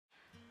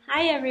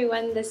Hi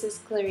everyone, this is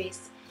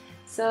Clarice.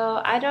 So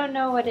I don't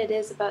know what it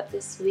is about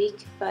this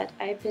week, but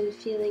I've been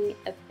feeling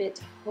a bit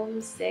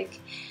homesick.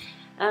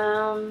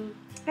 I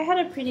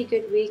had a pretty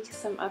good week,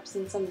 some ups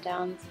and some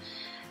downs,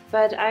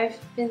 but I've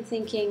been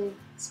thinking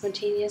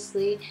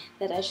spontaneously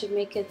that I should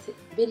make a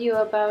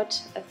video about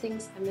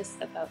things I miss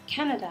about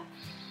Canada.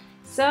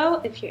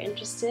 So if you're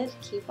interested,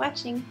 keep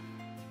watching.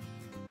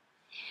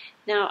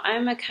 Now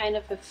I'm a kind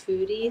of a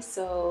foodie,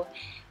 so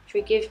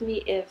forgive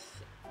me if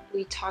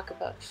we talk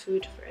about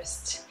food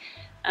first.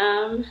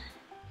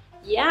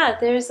 Yeah,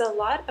 there's a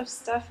lot of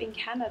stuff in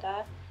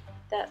Canada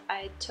that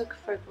I took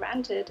for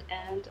granted,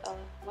 and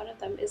one of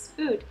them is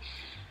food.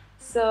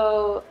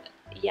 So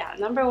yeah,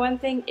 number one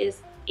thing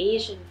is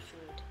Asian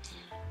food.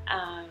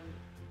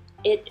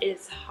 It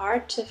is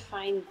hard to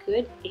find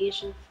good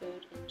Asian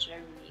food in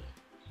Germany.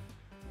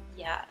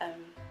 Yeah,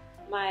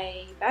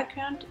 my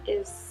background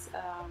is,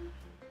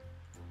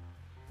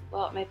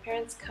 well, my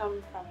parents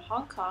come from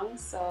Hong Kong,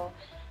 so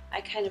I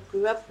kind of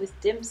grew up with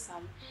dim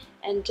sum,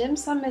 and dim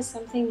sum is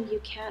something you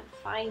can't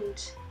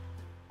find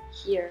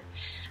here.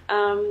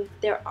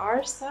 There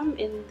are some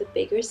in the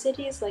bigger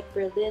cities like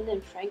Berlin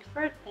and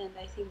Frankfurt, and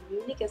I think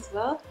Munich as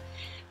well,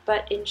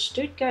 but in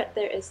Stuttgart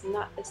there is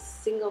not a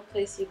single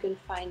place you can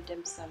find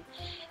dim sum.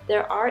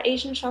 There are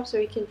Asian shops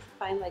where you can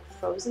find like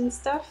frozen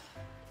stuff,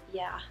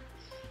 yeah,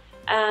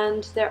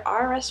 and there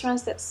are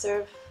restaurants that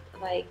serve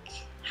like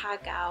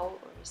hagao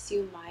or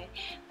siu mai,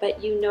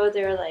 but you know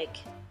they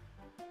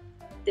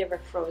were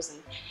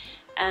frozen.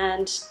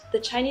 And the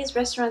Chinese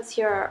restaurants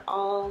here are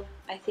all,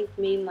 I think,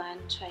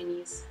 mainland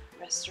Chinese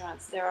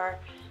restaurants. There are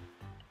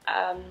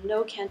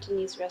no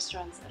Cantonese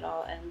restaurants at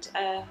all, and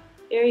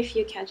very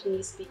few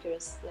Cantonese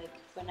speakers. Like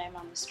when I'm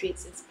on the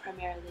streets, it's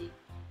primarily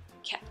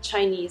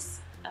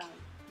Chinese,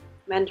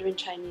 Mandarin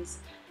Chinese,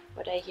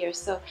 what I hear.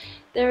 So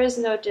there is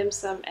no dim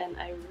sum, and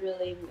I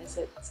really miss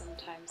it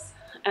sometimes.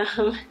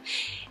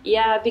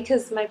 Yeah,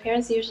 because my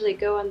parents usually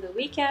go on the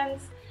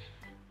weekends,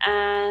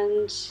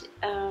 and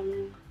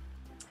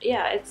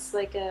yeah, it's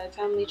like a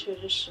family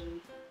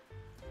tradition,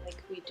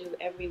 like we do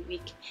every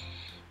week.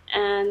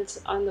 And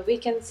on the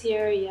weekends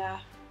here, yeah,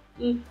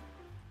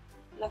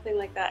 nothing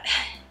like that.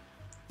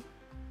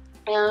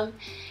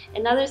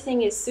 Another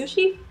thing is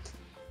sushi,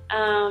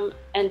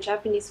 and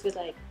Japanese food,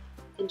 like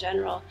in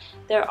general.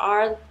 There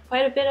are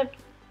quite a bit of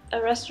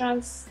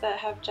restaurants that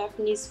have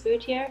Japanese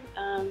food here.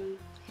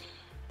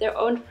 They're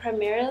owned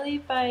primarily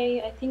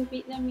by, I think,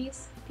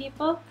 Vietnamese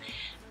people.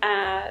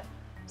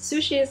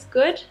 Sushi is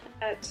good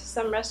at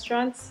some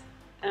restaurants,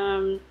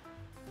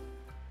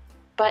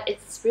 but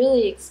it's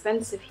really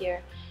expensive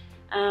here.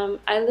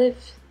 I live,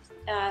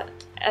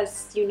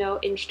 as you know,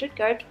 in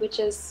Stuttgart, which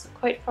is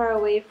quite far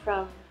away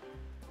from,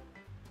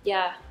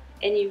 yeah,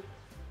 any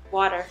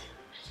water.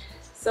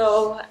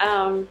 So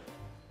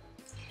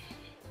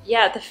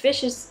yeah, the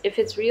fish is, if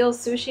it's real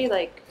sushi,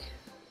 like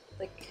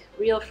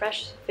real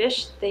fresh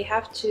fish, they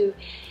have to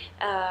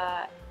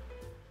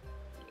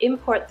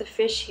import the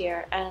fish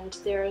here, and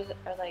there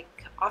are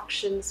like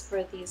auctions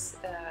for these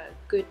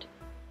good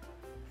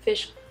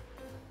fish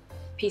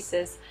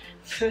pieces,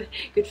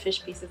 good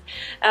fish pieces.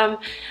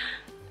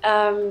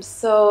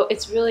 So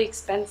it's really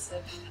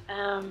expensive,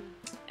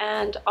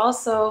 and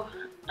also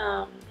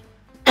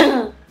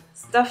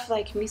stuff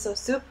like miso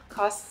soup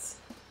costs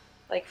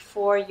like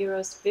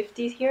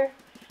 €4.50 here,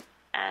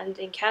 and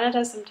in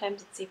Canada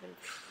sometimes it's even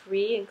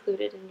free,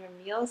 included in your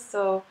meals.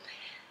 So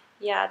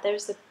yeah,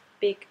 there's a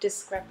big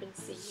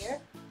discrepancy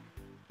here.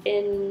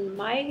 In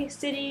my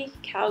city,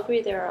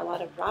 Calgary, there are a lot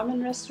of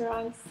ramen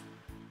restaurants.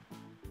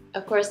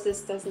 Of course,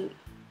 this doesn't,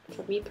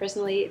 for me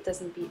personally, it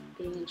doesn't beat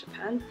being in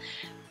Japan,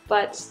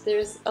 but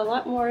there's a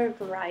lot more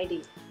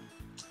variety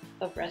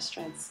of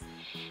restaurants.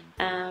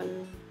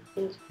 In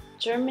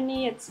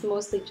Germany, it's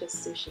mostly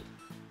just sushi.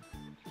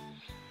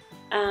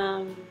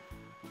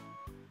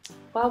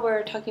 While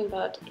we're talking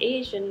about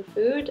Asian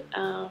food,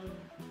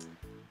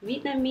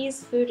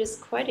 Vietnamese food is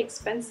quite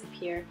expensive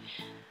here.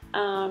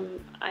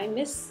 I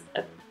miss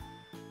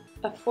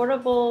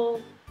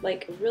affordable,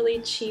 like really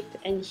cheap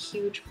and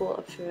huge bowl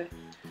of food.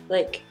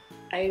 Like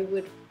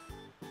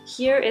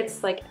here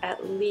it's like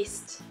at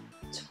least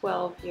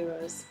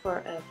 €12 for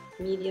a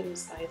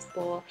medium-sized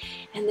bowl,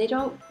 and they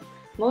don't,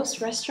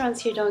 most restaurants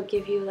here don't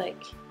give you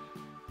like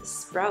the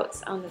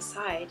sprouts on the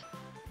side.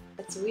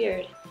 That's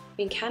weird.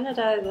 In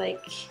Canada,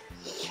 like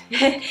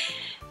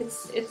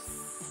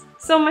it's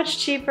so much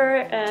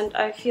cheaper, and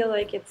I feel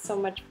like it's so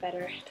much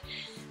better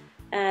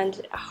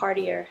and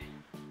heartier.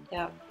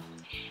 Yeah.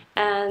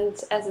 And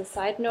as a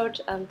side note,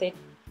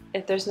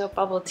 if there's no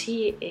bubble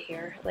tea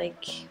here,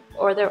 like,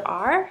 or there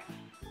are,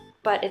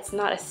 but it's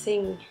not a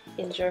thing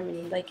in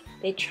Germany. Like,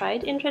 they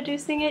tried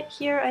introducing it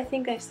here. I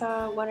think I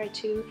saw one or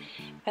two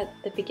at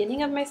the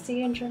beginning of my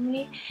stay in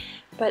Germany,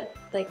 but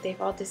like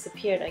they've all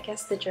disappeared. I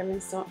guess the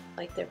Germans don't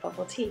like their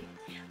bubble tea.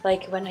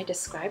 Like when I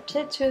described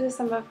it to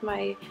some of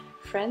my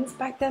friends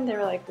back then, they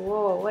were like,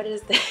 whoa, what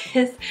is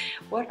this?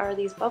 What are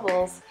these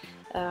bubbles?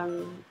 Are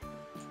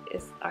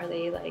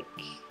they like,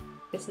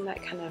 isn't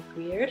that kind of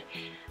weird?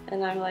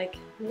 And I'm like,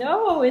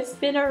 no, it's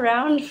been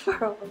around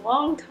for a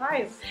long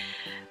time.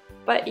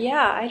 But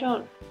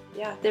yeah,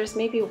 there's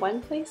maybe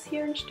one place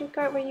here in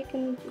Stuttgart where you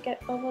can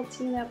get bubble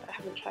tea now, but I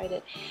haven't tried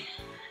it.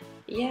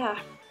 Yeah,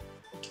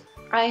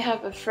 I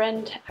have a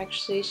friend,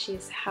 actually,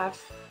 she's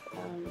half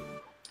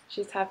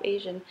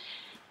Asian,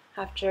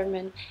 half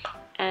German,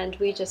 and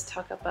we just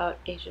talk about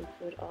Asian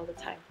food all the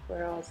time.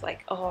 We're always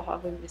like, oh,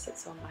 we miss it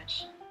so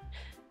much.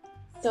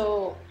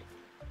 So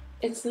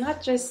it's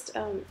not just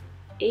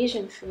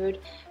Asian food,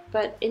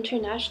 but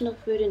international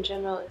food in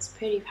general is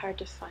pretty hard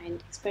to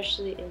find,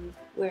 especially in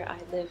where I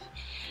live.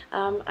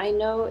 I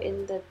know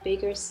in the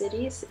bigger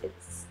cities,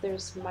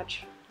 there's a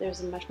much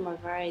more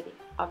variety,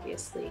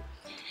 obviously.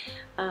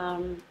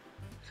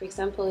 For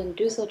example, in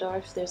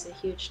Dusseldorf, there's a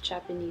huge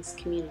Japanese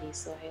community,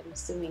 so I am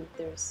assuming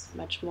there's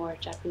much more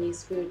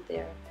Japanese food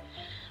there.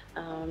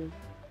 And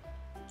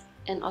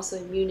also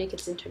in Munich,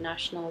 it's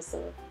international,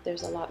 so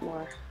there's a lot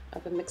more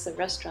of a mix of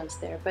restaurants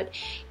there. But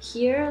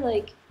here,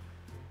 like,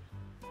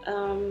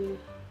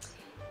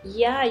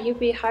 yeah, you'd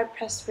be hard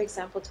pressed, for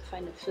example, to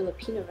find a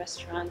Filipino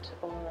restaurant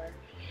or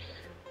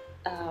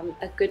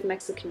a good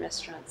Mexican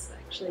restaurant. So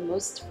actually,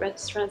 most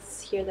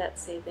restaurants here that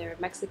say they're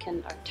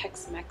Mexican are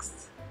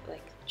Tex-Mex,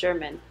 like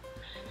German,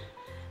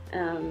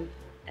 and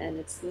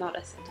it's not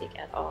authentic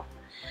at all.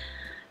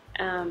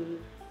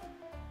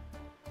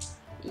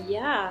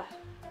 Yeah,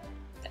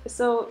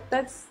 so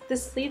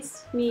this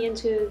leads me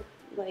into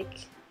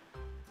like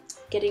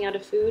getting out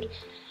of the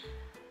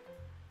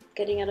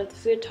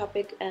food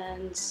topic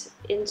and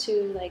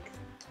into like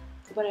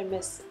what I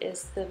miss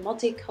is the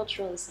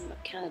multiculturalism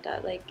of Canada.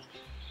 Like,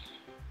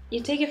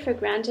 you take it for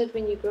granted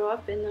when you grow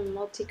up in a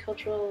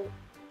multicultural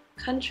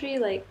country.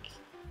 Like,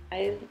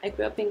 I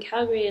grew up in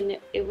Calgary, and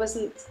it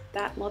wasn't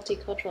that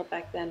multicultural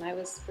back then. I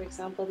was, for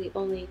example, the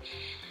only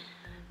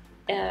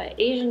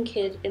Asian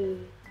kid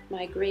in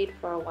my grade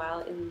for a while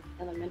in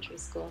elementary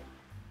school.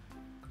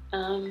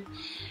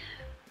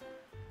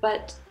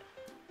 But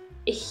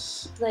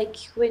like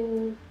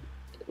when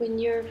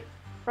you're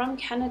from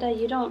Canada,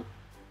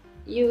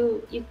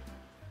 you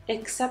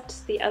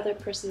accept the other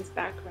person's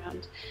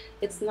background.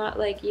 It's not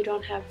like you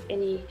don't have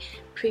any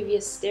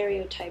previous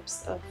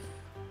stereotypes of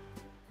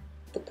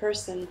the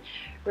person,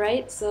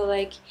 right? So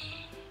like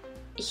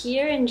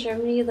here in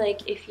Germany,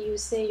 like if you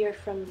say you're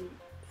from,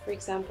 for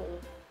example,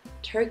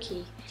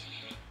 Turkey,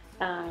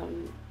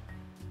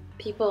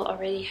 people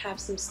already have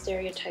some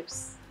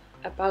stereotypes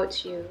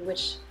about you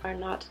which are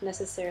not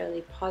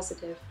necessarily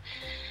positive.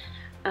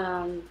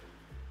 For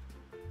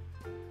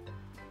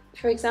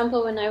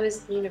example, when I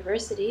was in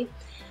university,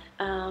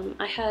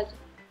 I had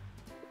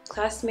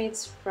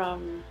classmates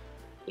from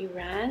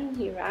Iran,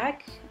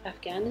 Iraq,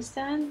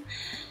 Afghanistan,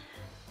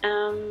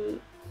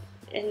 and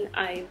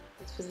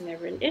this was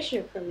never an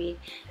issue for me.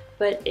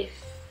 But if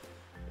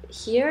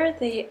here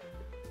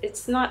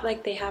it's not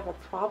like they have a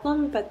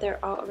problem, but they're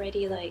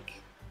already like,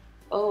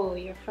 oh,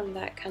 you're from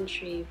that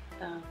country.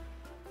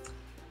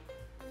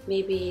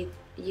 Maybe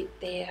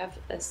they have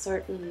a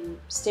certain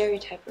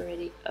stereotype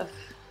of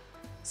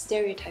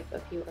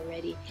you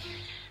already.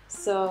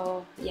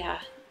 So yeah,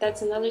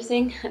 that's another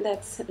thing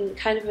that's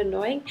kind of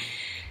annoying.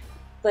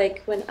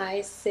 Like when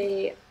I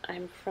say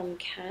I'm from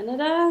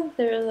Canada,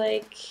 they're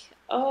like,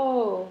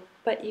 oh,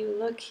 but you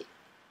look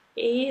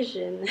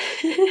Asian.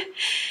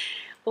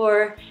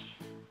 Or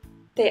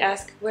they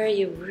ask, where are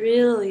you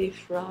really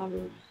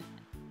from?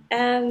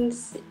 And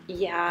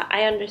yeah,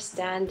 I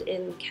understand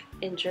in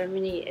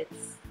Germany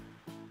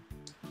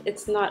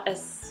it's not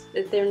as,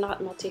 they're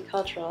not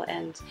multicultural,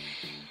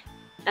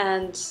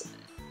 and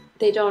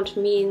they don't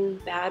mean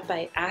bad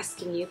by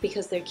asking you,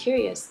 because they're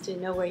curious to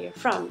know where you're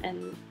from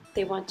and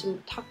they want to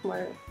talk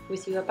more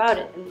with you about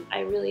it, and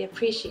I really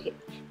appreciate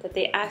that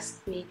they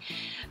asked me.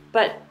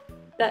 But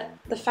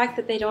the fact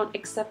that they don't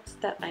accept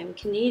that I'm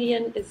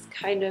Canadian is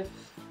kind of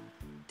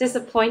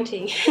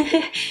disappointing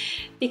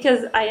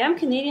because I am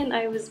Canadian.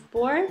 I was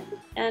born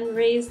and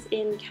raised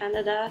in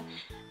Canada,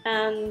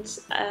 and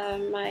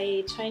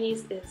my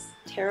Chinese is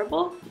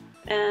terrible,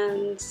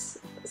 and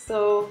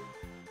so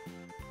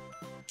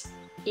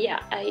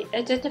yeah, I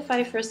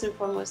identify first and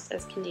foremost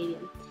as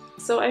Canadian.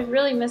 So I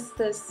really miss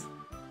this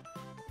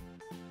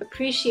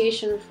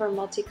appreciation for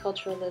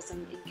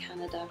multiculturalism in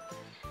Canada.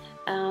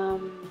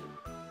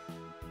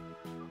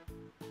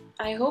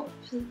 I hope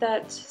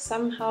that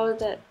somehow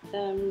that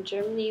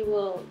Germany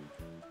will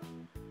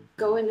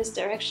go in this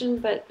direction,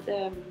 but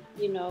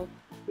you know,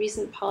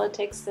 recent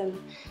politics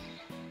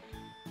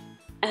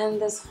and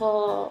this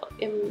whole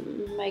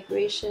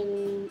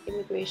immigration,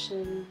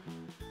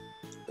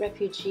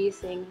 refugee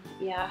thing,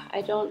 yeah,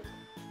 I don't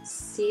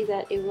see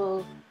that it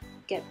will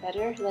get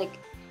better. Like,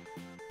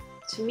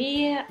 to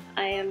me,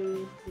 I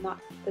am not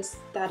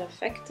that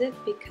affected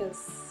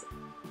because,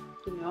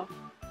 you know,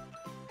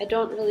 I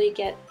don't really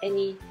get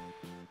any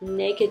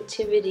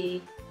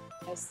negativity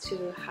as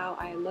to how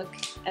I look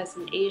as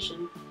an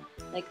Asian.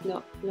 Like,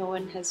 no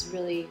one has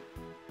really,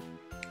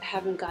 I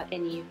haven't got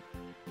any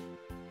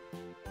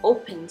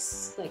open,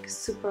 like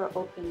super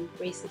open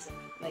racism,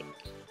 like.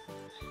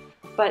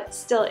 but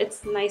still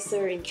it's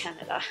nicer in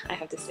Canada, I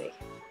have to say.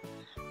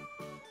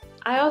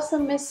 I also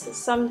miss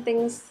some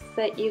things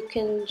that you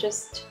can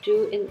just do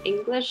in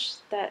English,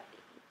 that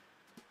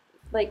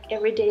like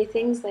everyday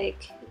things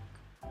like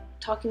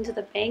talking to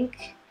the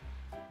bank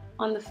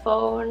on the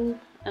phone,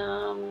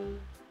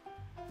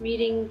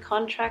 reading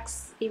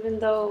contracts, even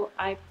though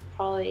I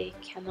probably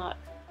cannot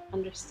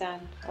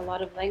understand a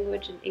lot of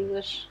language in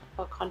English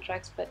about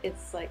contracts, but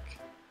it's like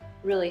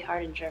really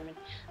hard in German.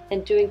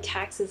 And doing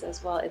taxes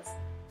as well, it's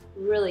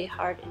really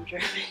hard in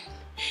German.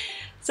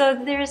 So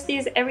there's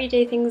these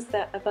everyday things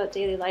about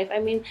daily life. I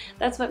mean,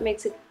 that's what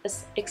makes it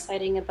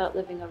exciting about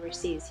living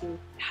overseas. You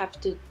have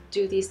to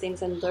do these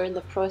things and learn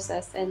the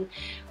process, and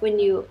when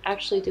you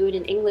actually do it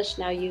in English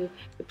now, you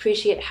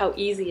appreciate how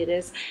easy it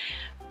is.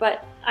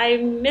 But I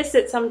miss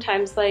it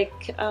sometimes, like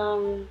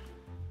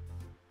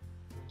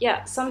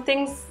yeah, some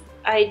things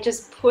I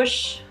just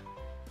push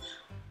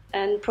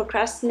and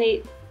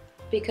procrastinate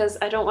because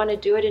I don't want to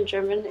do it in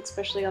German,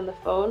 especially on the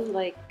phone,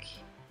 like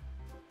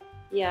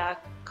yeah,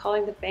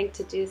 calling the bank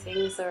to do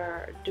things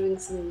or doing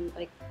some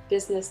like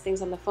business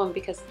things on the phone,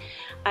 because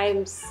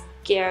I'm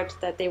scared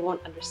that they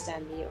won't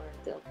understand me, or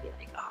they'll be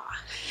like, ah,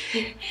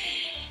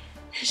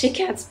 she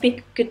can't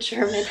speak good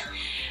German.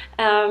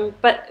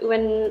 But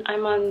when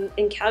I'm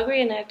in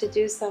Calgary and I have to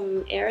do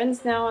some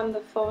errands now on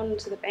the phone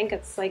to the bank,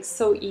 it's like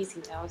so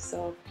easy now.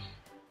 So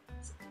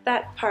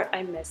that part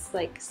I miss,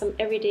 like some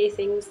everyday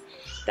things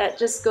that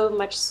just go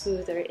much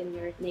smoother in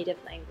your native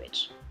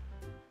language.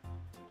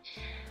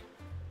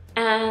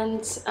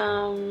 And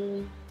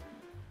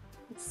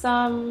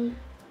some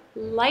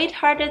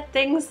light-hearted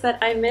things that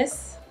I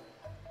miss.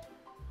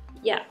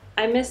 Yeah,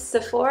 I miss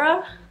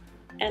Sephora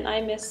and I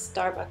miss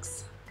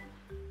Starbucks.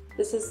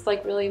 This is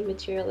like really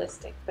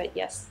materialistic, but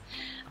yes.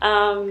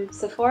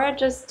 Sephora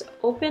just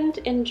opened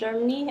in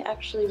Germany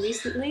actually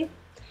recently,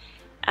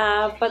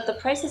 but the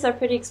prices are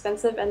pretty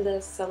expensive and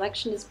the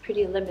selection is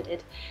pretty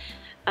limited.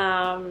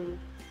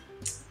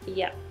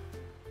 Yeah,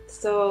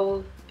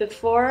 so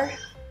before,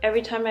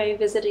 every time I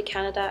visited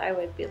Canada, I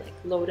would be like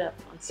load up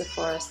on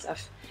Sephora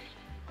stuff.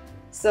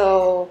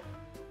 So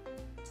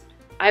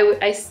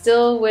I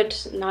still would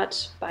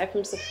not buy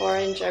from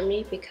Sephora in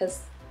Germany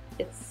because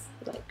it's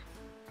like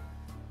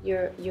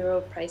your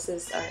euro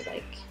prices are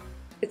like,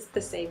 it's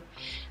the same.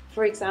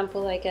 For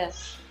example, like a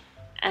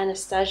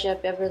Anastasia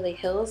Beverly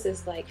Hills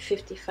is like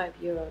 55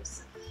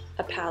 euros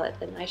a palette,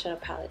 an eyeshadow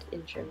palette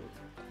in Germany.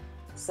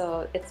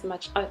 So it's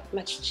much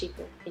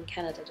cheaper in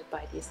Canada to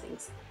buy these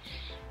things.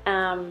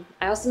 I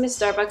also miss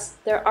Starbucks.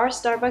 There are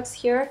Starbucks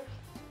here,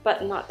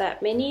 but not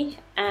that many,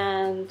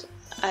 and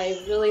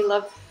I really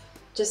love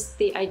just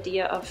the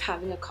idea of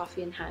having a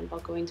coffee in hand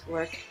while going to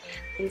work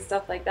and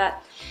stuff like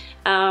that.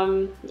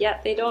 Yeah,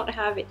 they don't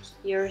have it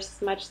here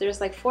as much.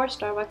 There's like 4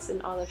 Starbucks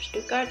in all of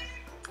Stuttgart,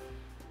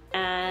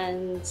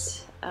 and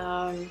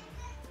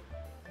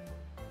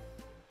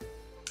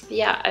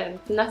yeah,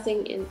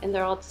 nothing and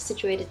they're all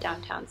situated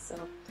downtown, so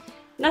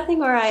nothing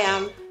where I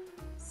am.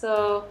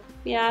 So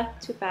yeah,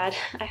 too bad.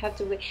 I have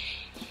to wait.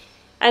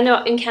 I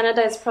know in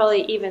Canada it's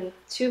probably even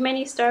too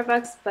many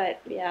Starbucks, but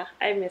yeah,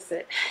 I miss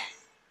it.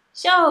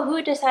 So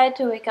who decided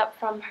to wake up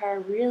from her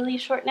really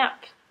short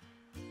nap?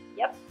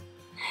 Yep,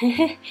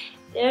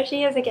 there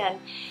she is again.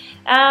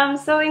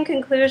 So in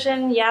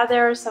conclusion, yeah,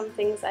 there are some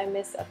things I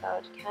miss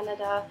about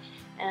Canada,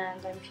 and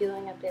I'm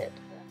feeling a bit,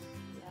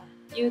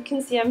 yeah, you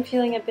can see I'm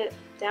feeling a bit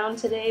down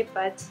today,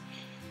 but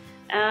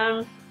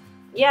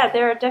yeah,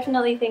 there are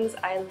definitely things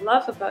I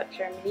love about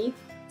Germany,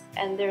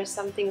 and there are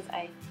some things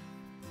I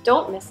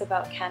don't miss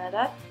about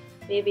Canada.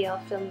 Maybe I'll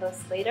film those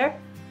later.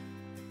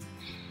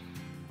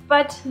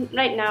 But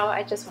right now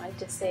I just wanted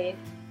to say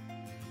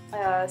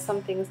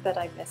some things that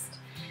I missed.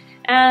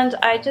 And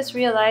I just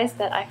realized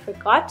that I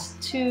forgot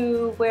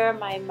to wear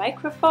my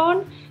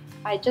microphone.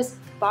 I just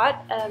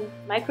bought a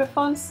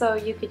microphone so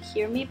you could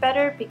hear me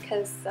better,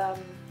 because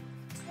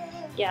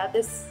yeah,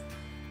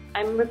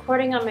 I'm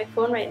recording on my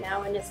phone right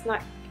now and it's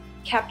not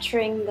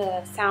capturing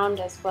the sound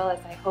as well as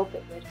I hope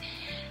it would.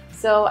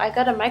 So I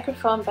got a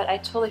microphone, but I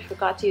totally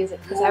forgot to use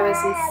it because I was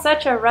in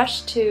such a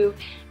rush to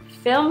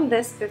film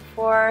this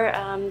before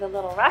the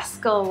little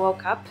rascal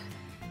woke up,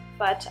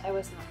 but I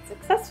was not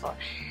successful.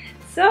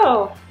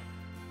 So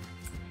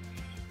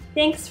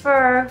thanks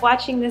for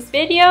watching this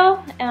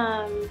video.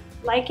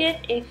 Like it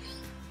if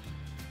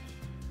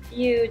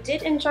you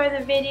did enjoy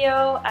the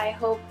video. I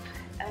hope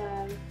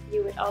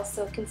you would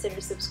also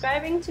consider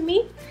subscribing to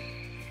me,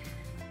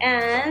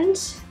 and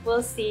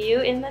we'll see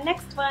you in the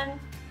next one.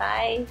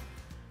 Bye.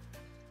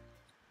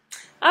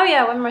 Oh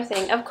yeah, one more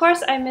thing. Of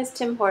course I miss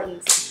Tim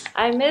Hortons.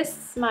 I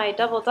miss my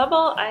Double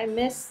Double, I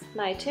miss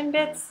my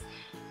Timbits,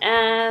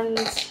 and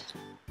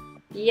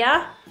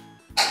yeah,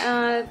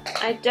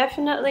 I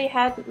definitely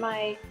had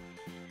my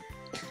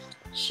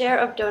share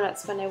of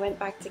donuts when I went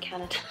back to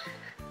Canada.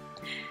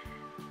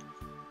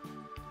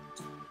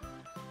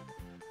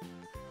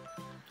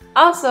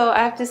 Also, I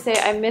have to say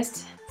I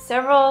missed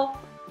several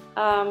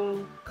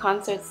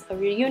concerts,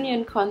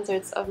 reunion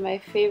concerts of my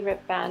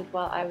favorite band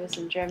while I was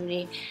in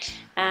Germany,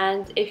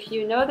 And if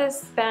you know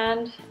this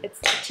band, it's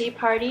the Tea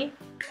Party,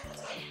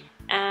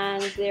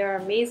 and they're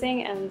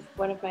amazing and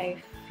one of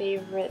my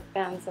favorite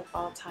bands of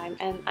all time,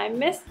 and I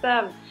miss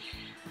them.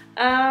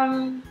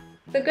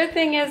 The good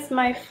thing is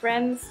my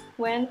friends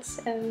went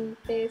and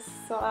they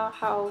saw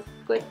how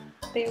good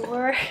they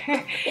were.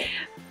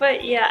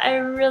 But yeah, I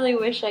really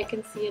wish I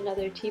can see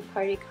another Tea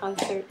Party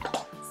concert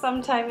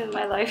sometime in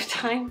my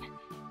lifetime.